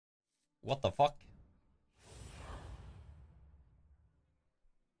What the fuck?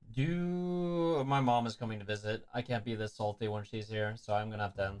 My mom is coming to visit. I can't be this salty when she's here, so I'm gonna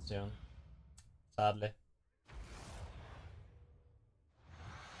have to end soon. Sadly.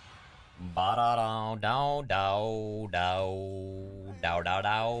 Ba-da-dow, dow, dow, dow, dow, dow,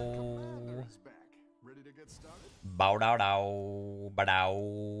 dow. Bow, dow, dow,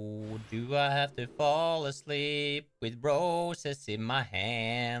 ba-dow. Do I have to fall asleep with roses in my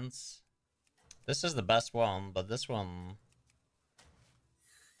hands? This is the best one, but this one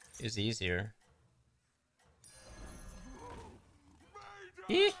is easier.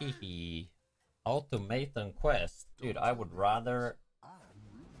 Hehehe. Automation quest. Dude, I would rather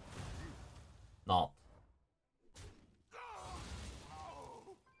not.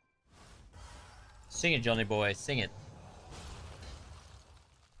 Sing it, Johnny boy. Sing it.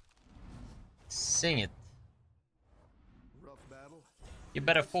 Sing it. You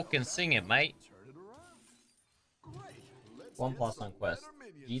better fucking sing it, mate. 1+ on quest.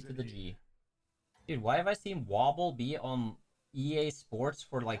 G to the G. Dude, why have I seen Wobble be on EA Sports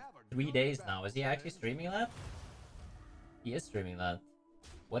for like 3 days now? Is he actually streaming that? He is streaming that.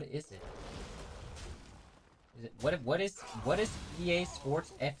 What is it? Is it what is EA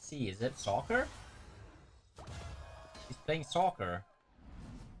Sports FC? Is it soccer? He's playing soccer.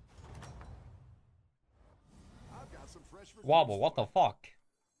 Wobble, what the fuck?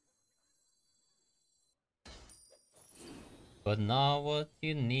 But not what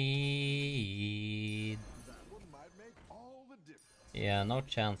you need. Yeah, no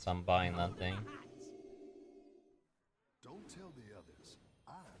chance I'm buying that thing. Don't tell the others.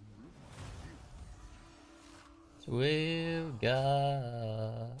 So we've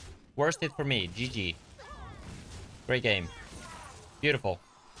got worst hit for me. GG. Great game. Beautiful.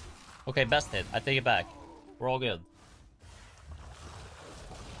 Okay, best hit. I take it back. We're all good.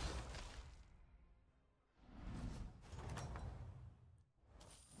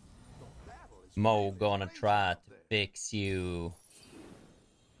 Mo gonna try to fix you.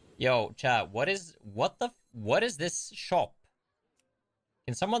 Yo, chat, what is this shop?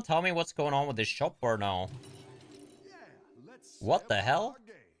 Can someone tell me what's going on with this shop or no? What the hell?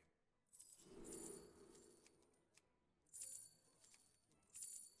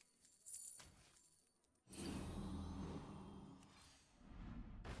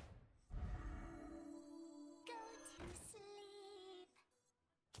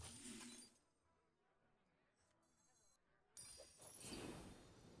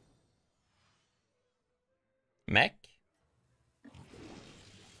 Mech?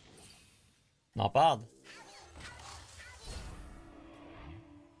 Not bad.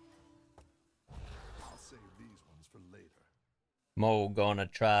 I'll save these ones for later. Mo gonna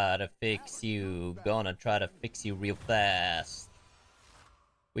try to fix you. Gonna try to fix you real fast.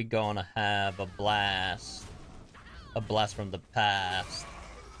 We gonna have a blast. A blast from the past.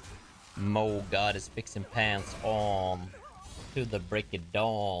 Mo got his fixing pants on. To the break of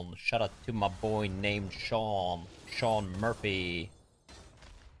dawn. Shout out to my boy named Sean Murphy.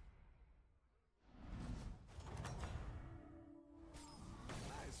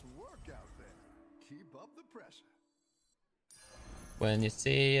 Nice work out there. Keep up the pressure. When you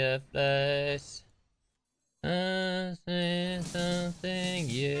see a place, something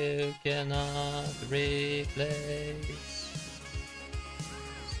you cannot replace.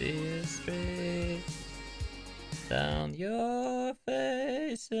 See a street down your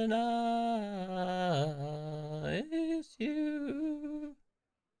face and I is you.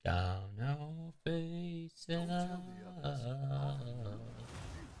 Down your face and I.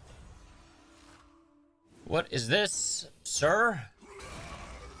 What is this, sir?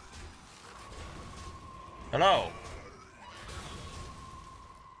 Hello.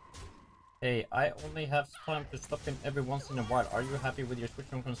 Hey, I only have time to stop in every once in a while. Are you happy with your switch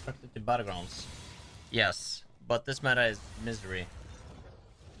from constructed to battlegrounds? Yes. But this meta is misery.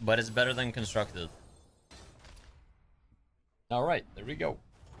 But it's better than constructed. Alright, there we go.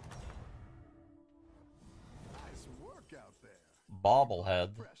 Nice work out there.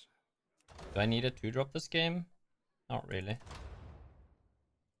 Bobblehead. Do I need a 2-drop this game? Not really.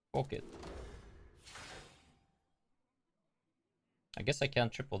 Fuck it. I guess I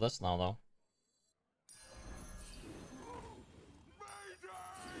can't triple this now though.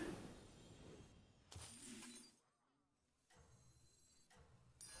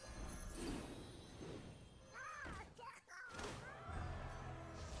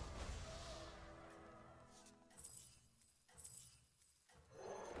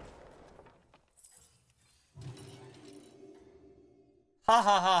 Ha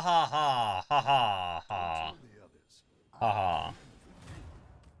ha ha ha ha ha ha ha ha ha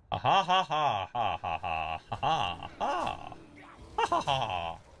ha ha ha ha ha ha ha ha ha ha ha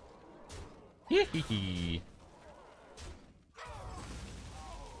ha. Hee hee hee.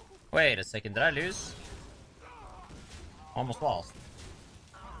 Wait a second, did I lose? Almost lost.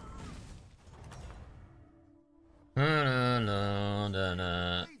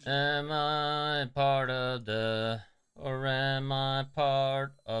 Am I part of the, or am I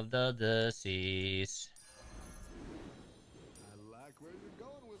part of the disease? I like where you're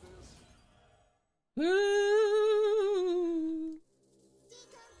going with this. Woo!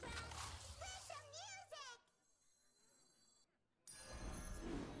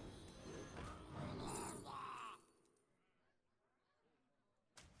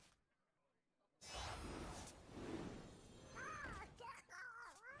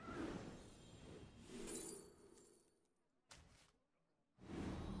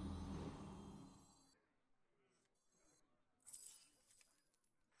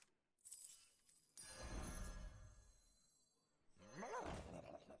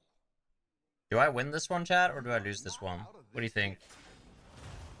 Do I win this one, chat, or do I lose this one? What do you think?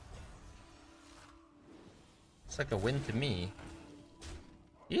 It's like a win to me.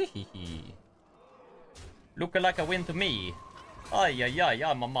 Hehehe. Looking like a win to me. Ay, ay, ay,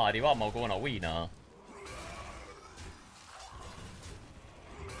 I'm a Mario, I'm gonna win.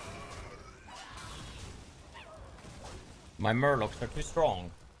 My Murlocs are too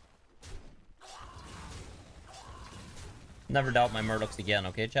strong. Never doubt my Murlocs again,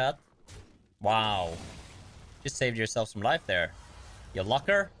 okay, chat? Wow. Just saved yourself some life there. You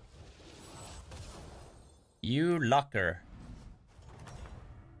lucker. You lucker.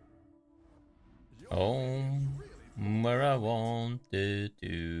 Home where I wanted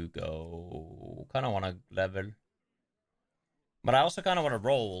to go. Kind of want to level. But I also kind of want to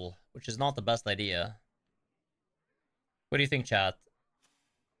roll, which is not the best idea. What do you think, chat?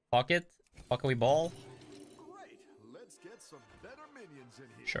 Fuck it? Fuck we ball? Great. Let's get some better minions in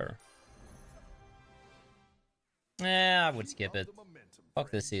here. Sure. I would skip it.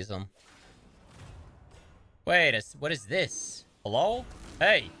 Fuck this season. Wait, what is this? Hello?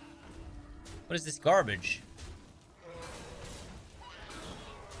 Hey! What is this garbage?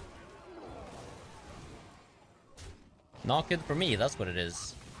 Not good for me, that's what it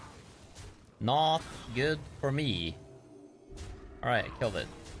is. Not good for me. Alright, killed it.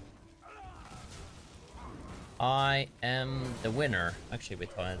 I am the winner. Actually, we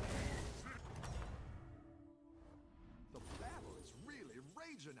tied. The battle is really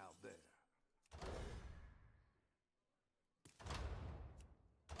raging out there.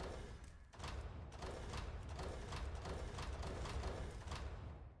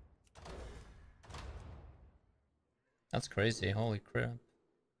 That's crazy, holy crap.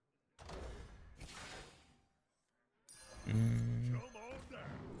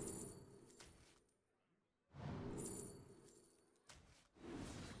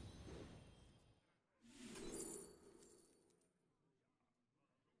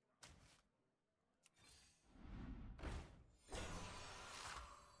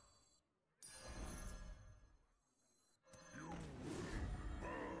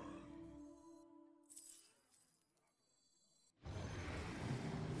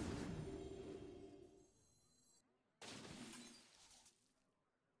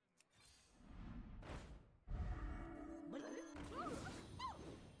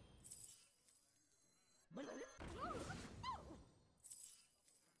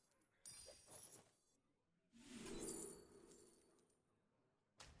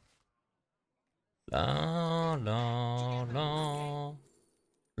 La la la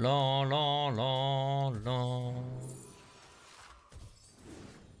la la la la.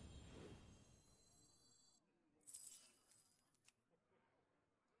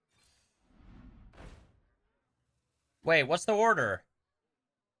 Wait, what's the order?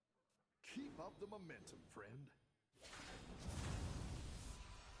 Keep up the momentum, friend.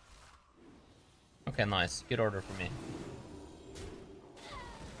 Okay, nice. Good order for me.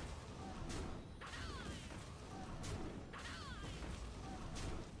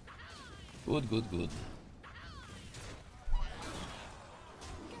 Good, good, good.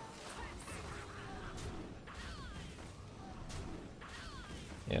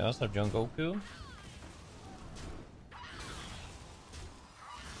 Yeah, also John Goku.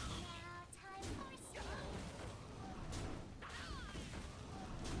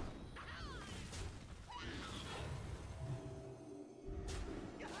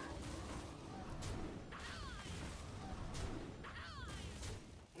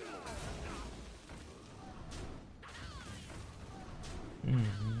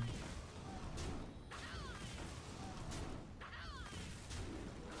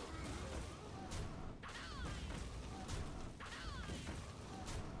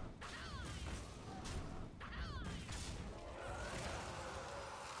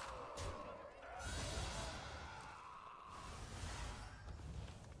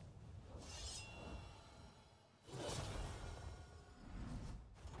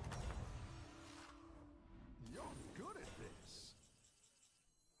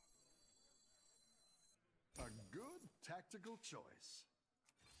 tactical choice.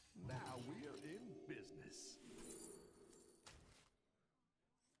 Now we're in business.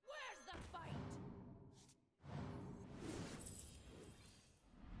 Where's the fight?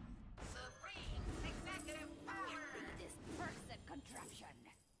 Supreme executive power! Give me this person contraption!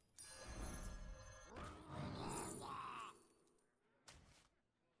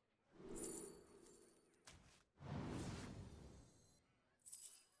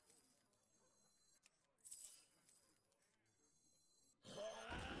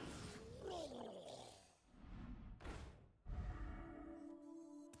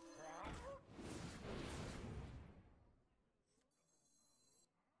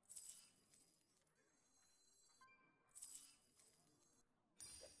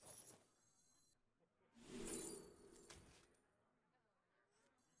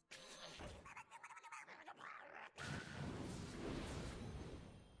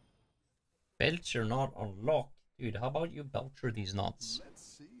 Belcher not unlocked. Dude, how about you belcher these nuts? Let's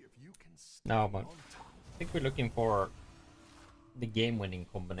see if you can stay No, but on top. I think we're looking for the game-winning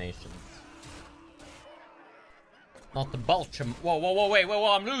combinations. Not the belcher. Whoa, whoa, whoa, wait,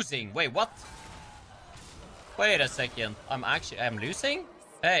 whoa, I'm losing. Wait, what? Wait a second. I'm losing?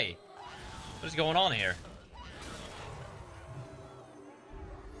 Hey, what is going on here?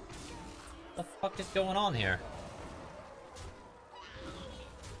 What the fuck is going on here?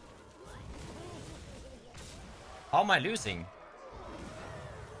 How am I losing?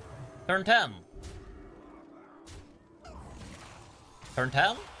 Turn 10. Turn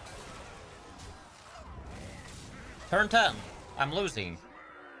 10? Turn 10. I'm losing.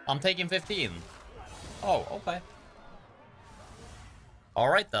 I'm taking 15. Oh, okay.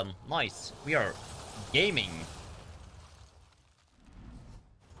 Alright then. Nice. We are gaming.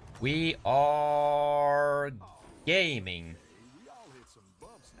 We are gaming. We all hit some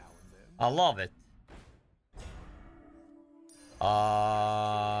bumps now and then. I love it.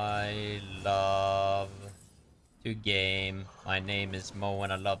 I love to game. My name is Mo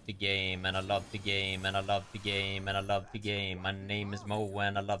and I love to game and I love to game and I love to game and I love to game. My name is Mo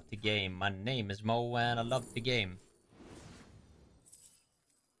and I love to game. My name is Mo and I love to game.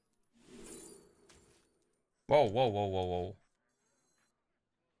 Whoa, whoa, whoa, whoa, whoa.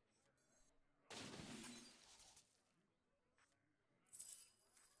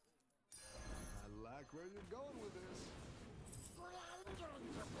 I like where you're going with this.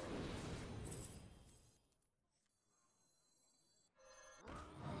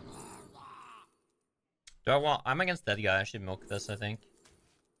 Do I want... I'm against that guy. I should milk this, I think.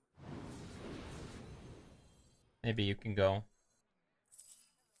 Maybe you can go.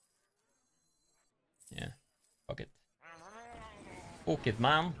 Yeah. Fuck it. Fuck it,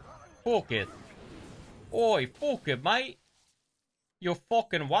 man. Fuck it. Oi, fuck it, mate. You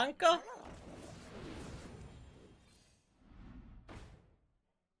fucking wanker.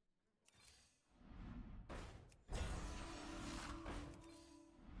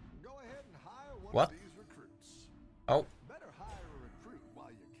 Go ahead and hire one What? of these recruits. Oh. Better hire a recruit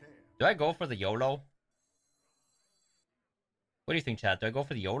while you can. Do I go for the YOLO? What do you think, chat? Do I go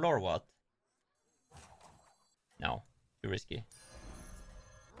for the YOLO or what? No. Too risky.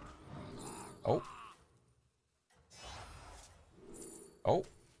 Oh. Oh.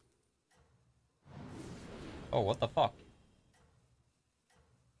 Oh, what the fuck?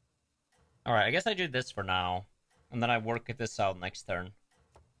 Alright, I guess I do this for now. And then I work this out next turn.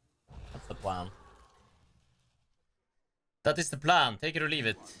 That's the plan. That is the plan. Take it or leave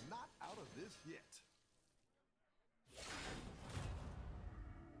it. Not out of this yet.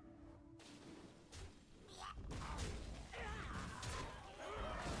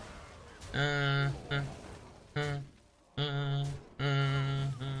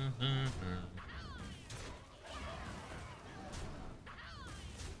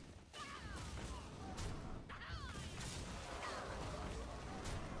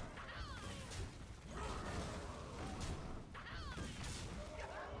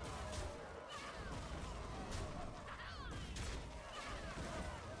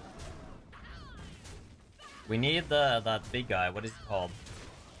 We need that big guy. What is he called?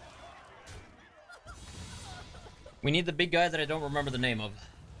 We need the big guy that I don't remember the name of.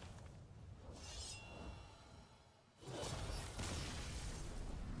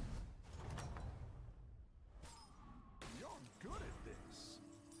 You're good at this.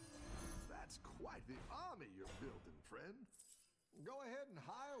 That's quite the army you're building, friend. Go ahead and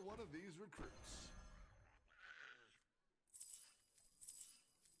hire one of these recruits.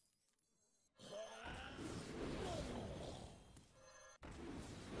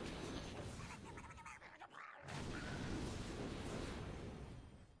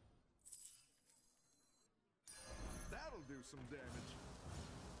 That'll some damage.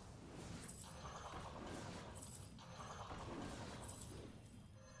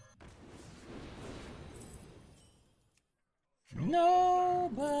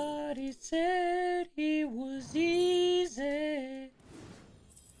 Nobody said it was easy.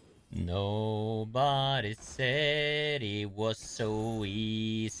 Nobody said it was so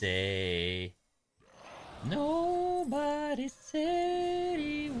easy. Nobody said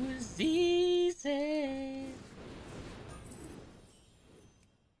it was easy.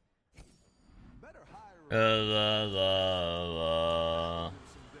 Better hire La, la, la.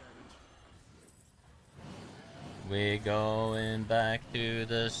 We're going back to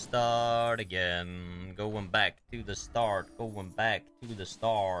the start again. Going back to the start. Going back to the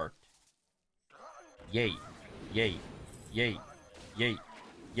start. Yay. Yay. Yay. Yay.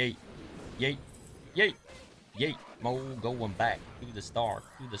 Yay. Yay. Yay. Yay. Mo going back to the start.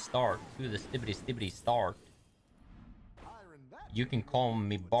 To the start. To the stibbity start. You can call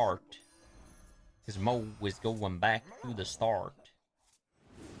me Bart. Cause Mo is going back to the start.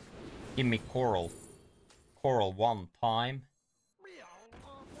 Give me Coral. Coral one time.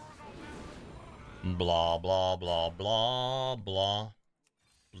 Blah blah blah blah blah.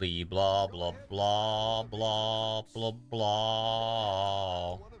 Blee blah blah blah blah blah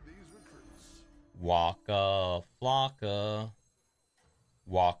blah. Waka flocka.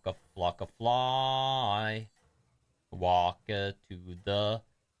 Waka flocka fly. Waka to the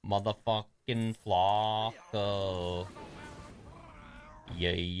motherfucking flocka.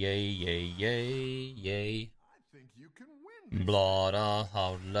 Yay, yay, yay, yay, yay. Blotta,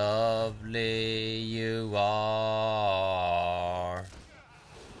 how lovely you are.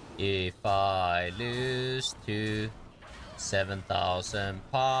 If I lose to 7,000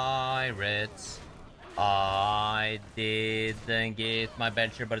 pirates, I didn't get my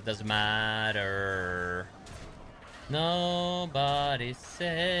bencher, but it doesn't matter. Nobody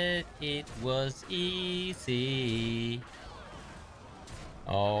said it was easy.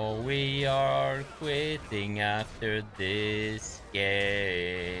 Oh, we are quitting after this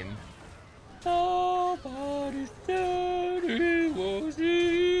game. Nobody said it was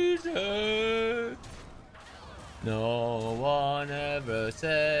easy. No one ever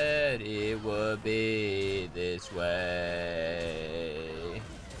said it would be this way.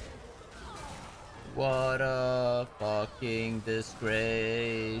 What a fucking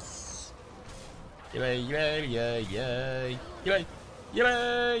disgrace. Yay, yay, yay, yay, yay.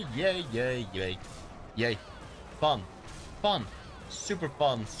 Yay, yay, yay, yay, yay. Fun, fun, super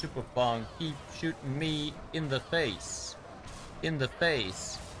fun, super fun. Keep shooting me in the face. In the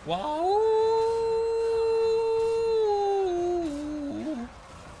face. Wow.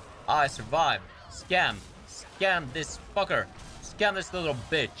 I survived. Scam. Scam this fucker. Scam this little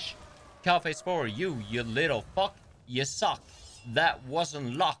bitch. Cowface 4, you little fuck. You suck. That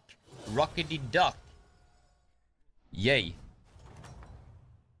wasn't luck. Rockety duck. Yay.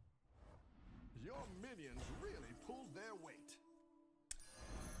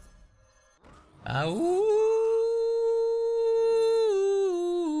 Ow.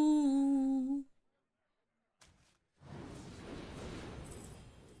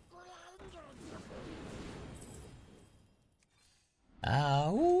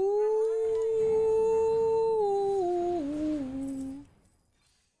 Ow.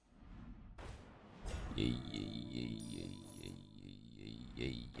 Yay, yay, yay, yay, yay, yay,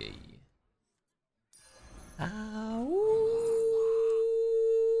 yay, yay. Ow.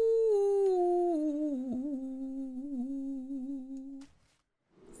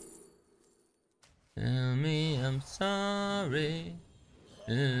 Tell me I'm sorry.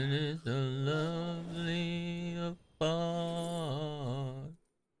 It is so lovely apart.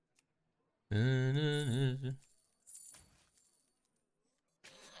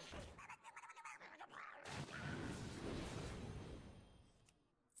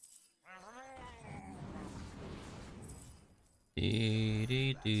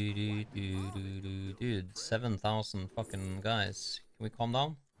 Dude, 7,000 fucking guys. Can we calm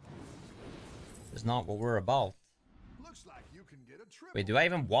down? It's not what we're about. Looks like you can get a triple. Wait, do I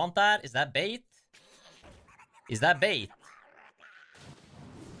even want that? Is that bait? Is that bait?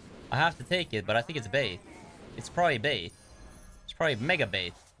 I have to take it, but I think it's bait. It's probably bait. It's probably mega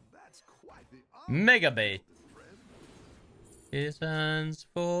bait. That's quite the Mega bait. His hands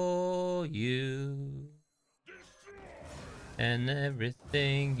for you. And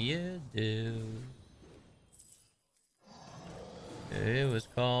everything you do. It was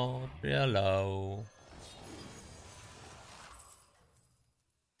called Yellow.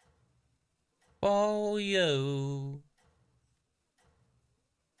 For you.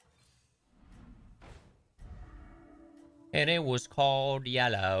 And it was called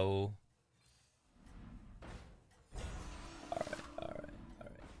Yellow. Alright.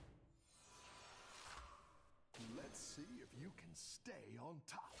 Let's see if you can stay on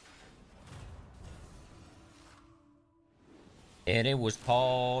top. And it was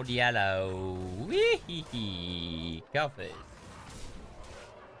called Yellow. Wee-hee-hee. Coffee.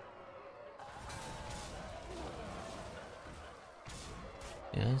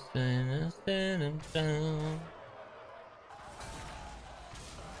 Yes, down.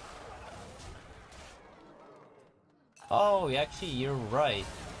 Oh, actually, you're right.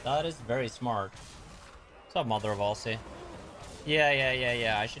 That is very smart. What's up, Mother of Alcy?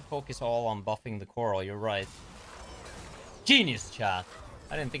 Yeah. I should focus all on buffing the coral. You're right. Genius, chat.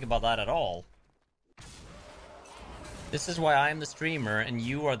 I didn't think about that at all. This is why I'm the streamer and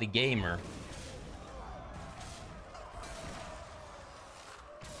you are the gamer.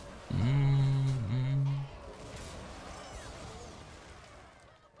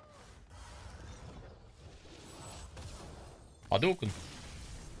 Hadouken.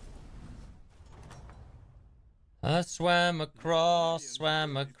 I swam across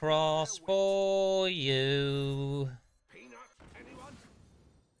for you.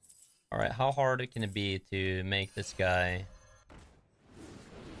 Alright, how hard can it be to make this guy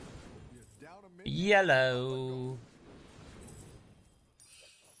yellow?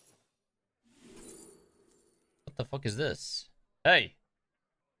 What the fuck is this? Hey!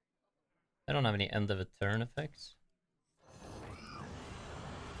 I don't have any end of a turn effects.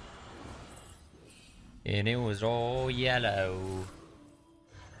 And it was all yellow.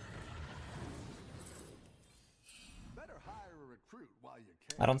 Better hire a recruit while you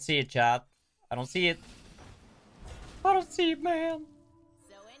can. I don't see it, chat. I don't see it. I don't see it, man.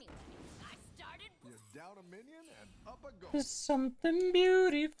 So anyway, I started. You're down a minion and up a goal. There's something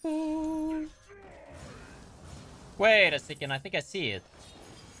beautiful. Wait a second, I think I see it.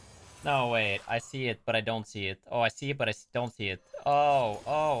 No, wait, I see it, but I don't see it. Oh, I see it, but I don't see it.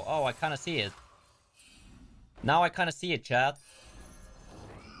 Oh, I kind of see it. Now I kind of see it, chat.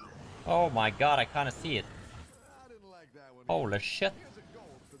 Oh my god, I kind of see it. I didn't like that one. Holy shit. Here's a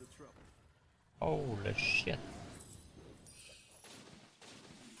gold for the trouble. Holy shit.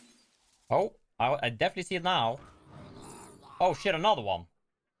 Oh, I definitely see it now. Oh shit, another one.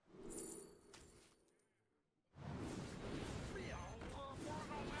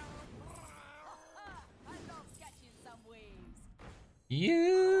 I love catching some waves. You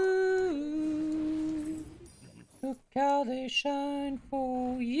look how they shine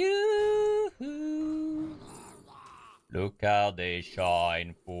for you. Look how they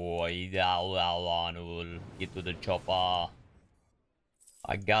shine for you. Get to the chopper.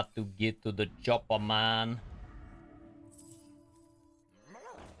 I got to get to the chopper, man.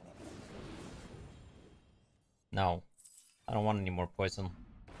 No, I don't want any more poison.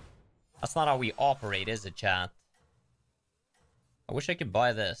 That's not how we operate, is it, chat? I wish I could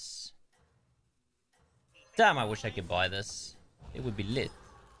buy this. Damn, I wish I could buy this. It would be lit.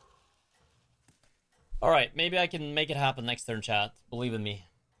 Alright, maybe I can make it happen next turn, chat. Believe in me.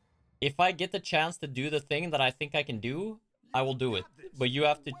 If I get the chance to do the thing that I think I can do, I will do it. But you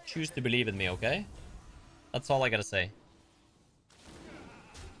have to choose to believe in me, okay? That's all I gotta say.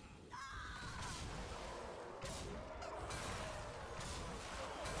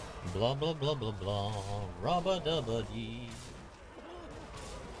 Blah blah blah blah blah. Rubba dubba dee.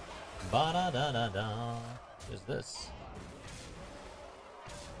 Ba da da da da. What is this?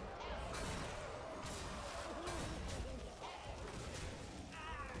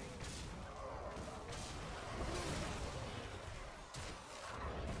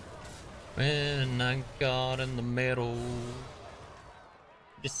 When I got in the middle.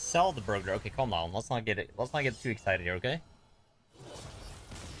 Just sell the burglar. Okay, calm down. Let's not get too excited here, okay?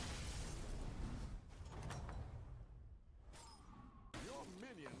 Your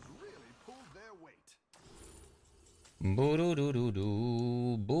minions really pulled their weight.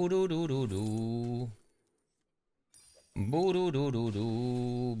 Boo-doo-doo-doo-doo. Boo-doo-doo-doo-doo.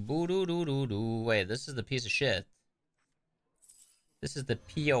 Boo-doo-doo-doo-doo. Boo-doo-doo-doo-doo. Wait, this is the piece of shit. This is the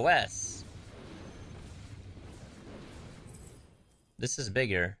POS. This is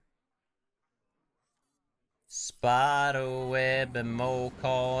bigger. Spider web and mo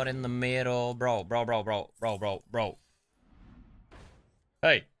caught in the middle. Bro.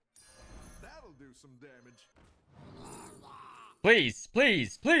 Hey. That'll do some damage.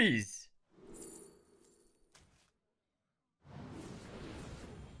 Please.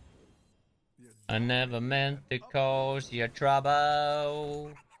 I never meant to cause you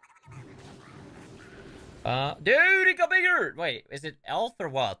trouble. Dude, it got bigger! Wait, is it elf or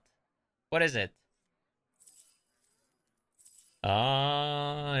what? What is it?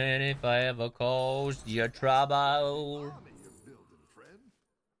 Ah, and if I ever caused you trouble. Army you're building, friend.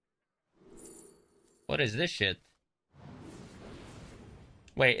 What is this shit?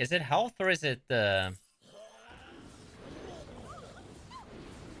 Wait, is it health or is it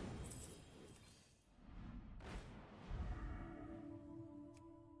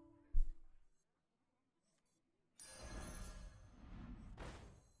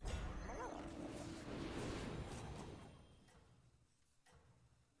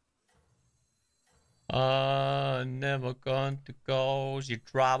never going to cause you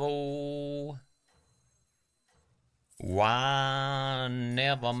trouble. One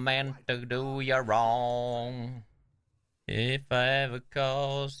never meant to do you wrong. If I ever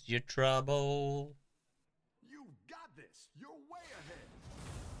caused you trouble. You got this. You're way ahead.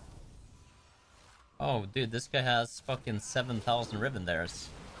 Oh, dude, this guy has fucking 7,000 ribbon theirs.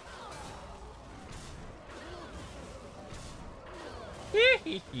 Hee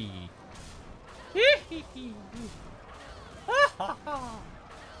hee hee.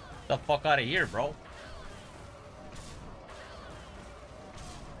 The fuck out of here, bro.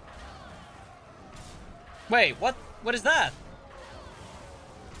 Wait, what? What is that?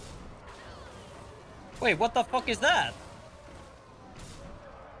 Wait, what the fuck is that?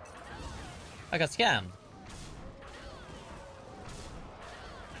 I got scammed.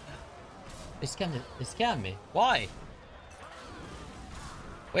 They scammed me. Why?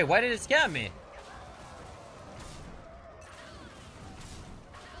 Wait, why did it scam me?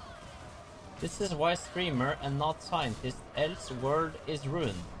 This is why streamer and not scientist, else world is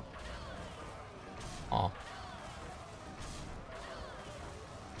ruined. Oh.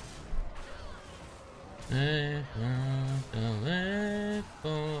 Wait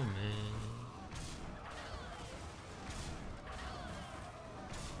for me.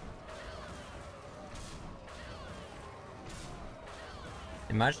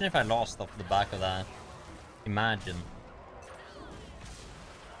 Imagine if I lost off the back of that. Imagine.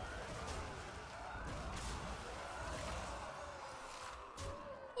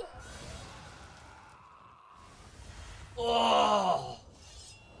 Oh.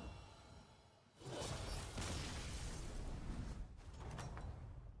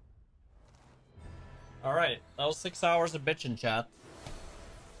 Alright, that was 6 hours of bitchin' chat.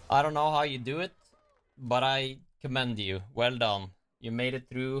 I don't know how you do it, but I commend you. Well done. You made it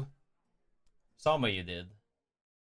through. Some of you did.